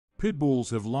Pit bulls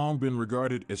have long been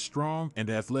regarded as strong and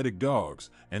athletic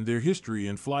dogs, and their history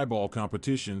in flyball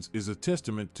competitions is a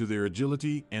testament to their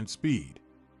agility and speed.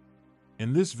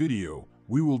 In this video,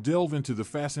 we will delve into the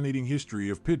fascinating history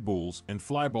of pit bulls and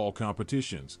flyball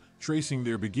competitions, tracing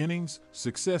their beginnings,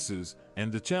 successes,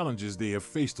 and the challenges they have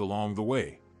faced along the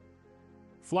way.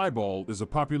 Flyball is a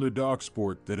popular dog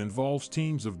sport that involves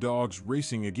teams of dogs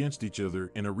racing against each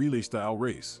other in a relay-style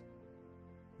race.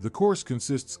 The course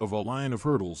consists of a line of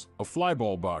hurdles, a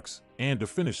flyball box, and a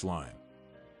finish line.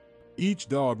 Each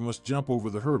dog must jump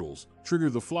over the hurdles, trigger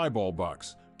the flyball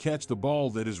box, catch the ball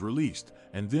that is released,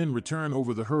 and then return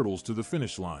over the hurdles to the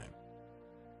finish line.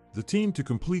 The team to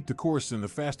complete the course in the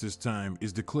fastest time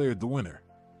is declared the winner.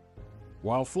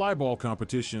 While flyball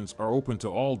competitions are open to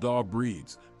all dog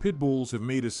breeds, pit bulls have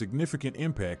made a significant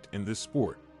impact in this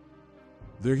sport.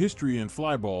 Their history in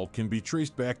flyball can be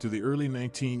traced back to the early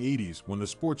 1980s when the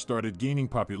sport started gaining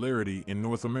popularity in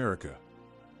North America.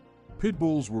 Pit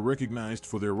bulls were recognized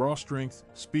for their raw strength,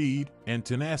 speed, and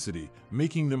tenacity,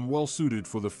 making them well-suited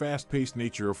for the fast-paced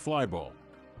nature of flyball.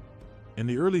 In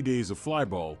the early days of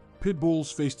flyball, pit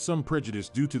bulls faced some prejudice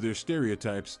due to their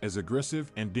stereotypes as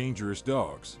aggressive and dangerous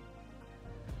dogs.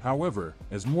 However,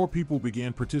 as more people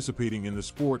began participating in the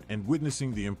sport and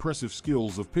witnessing the impressive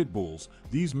skills of pit bulls,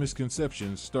 these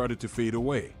misconceptions started to fade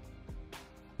away.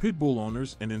 Pit bull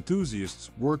owners and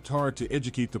enthusiasts worked hard to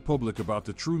educate the public about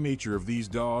the true nature of these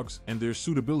dogs and their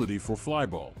suitability for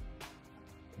flyball.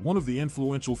 One of the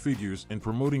influential figures in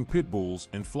promoting pit bulls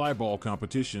and flyball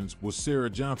competitions was Sarah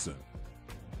Johnson.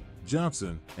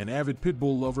 Johnson, an avid pit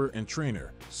bull lover and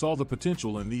trainer, saw the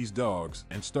potential in these dogs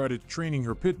and started training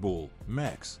her pit bull,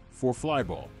 Max, for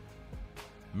flyball.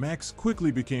 Max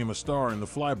quickly became a star in the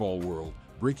flyball world,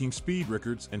 breaking speed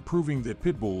records and proving that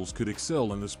pit bulls could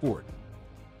excel in the sport.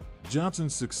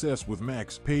 Johnson's success with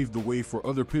Max paved the way for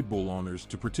other pit bull owners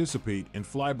to participate in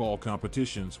flyball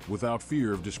competitions without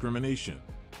fear of discrimination.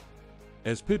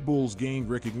 As pit bulls gained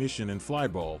recognition in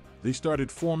flyball, they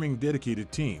started forming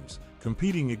dedicated teams,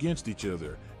 competing against each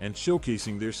other, and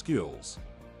showcasing their skills.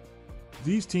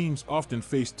 These teams often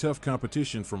faced tough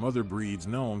competition from other breeds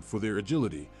known for their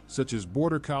agility, such as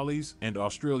Border Collies and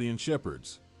Australian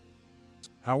Shepherds.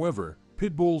 However,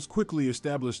 pit bulls quickly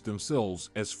established themselves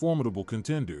as formidable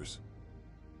contenders.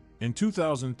 In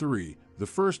 2003, the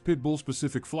first pit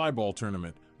bull-specific flyball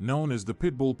tournament, known as the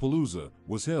Pitbull Palooza,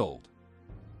 was held.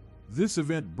 This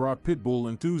event brought pit bull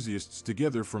enthusiasts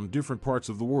together from different parts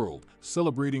of the world,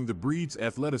 celebrating the breed's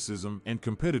athleticism and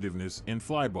competitiveness in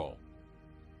flyball.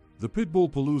 The Pitbull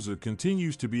Palooza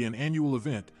continues to be an annual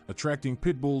event, attracting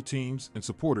pit bull teams and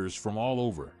supporters from all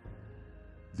over.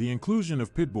 The inclusion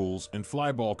of pit bulls in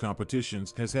flyball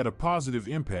competitions has had a positive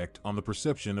impact on the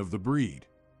perception of the breed.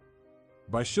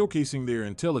 By showcasing their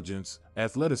intelligence,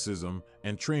 athleticism,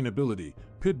 and trainability,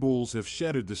 pit bulls have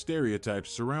shattered the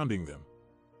stereotypes surrounding them.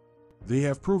 They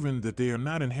have proven that they are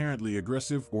not inherently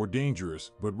aggressive or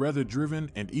dangerous, but rather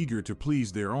driven and eager to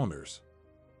please their owners.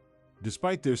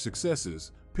 Despite their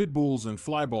successes, pit bulls in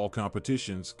flyball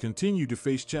competitions continue to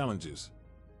face challenges.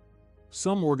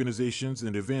 Some organizations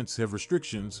and events have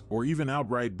restrictions or even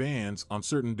outright bans on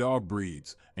certain dog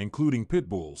breeds, including pit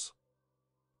bulls.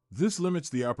 This limits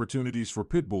the opportunities for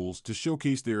pit bulls to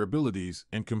showcase their abilities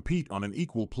and compete on an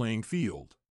equal playing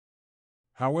field.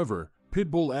 However, pit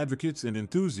bull advocates and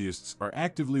enthusiasts are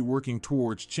actively working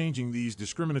towards changing these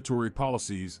discriminatory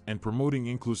policies and promoting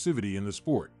inclusivity in the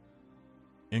sport.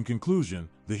 In conclusion,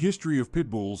 the history of pit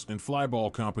bulls in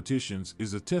flyball competitions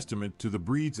is a testament to the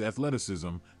breed's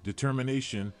athleticism,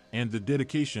 determination, and the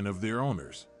dedication of their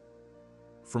owners.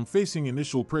 From facing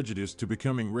initial prejudice to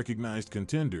becoming recognized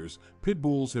contenders, pit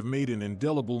bulls have made an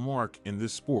indelible mark in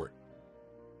this sport.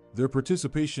 Their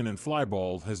participation in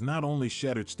flyball has not only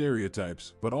shattered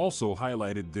stereotypes but also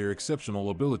highlighted their exceptional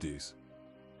abilities.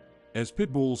 As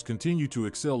pit bulls continue to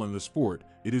excel in the sport,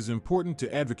 it is important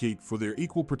to advocate for their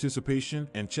equal participation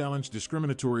and challenge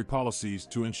discriminatory policies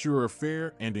to ensure a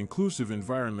fair and inclusive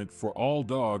environment for all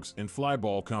dogs in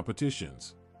flyball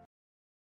competitions.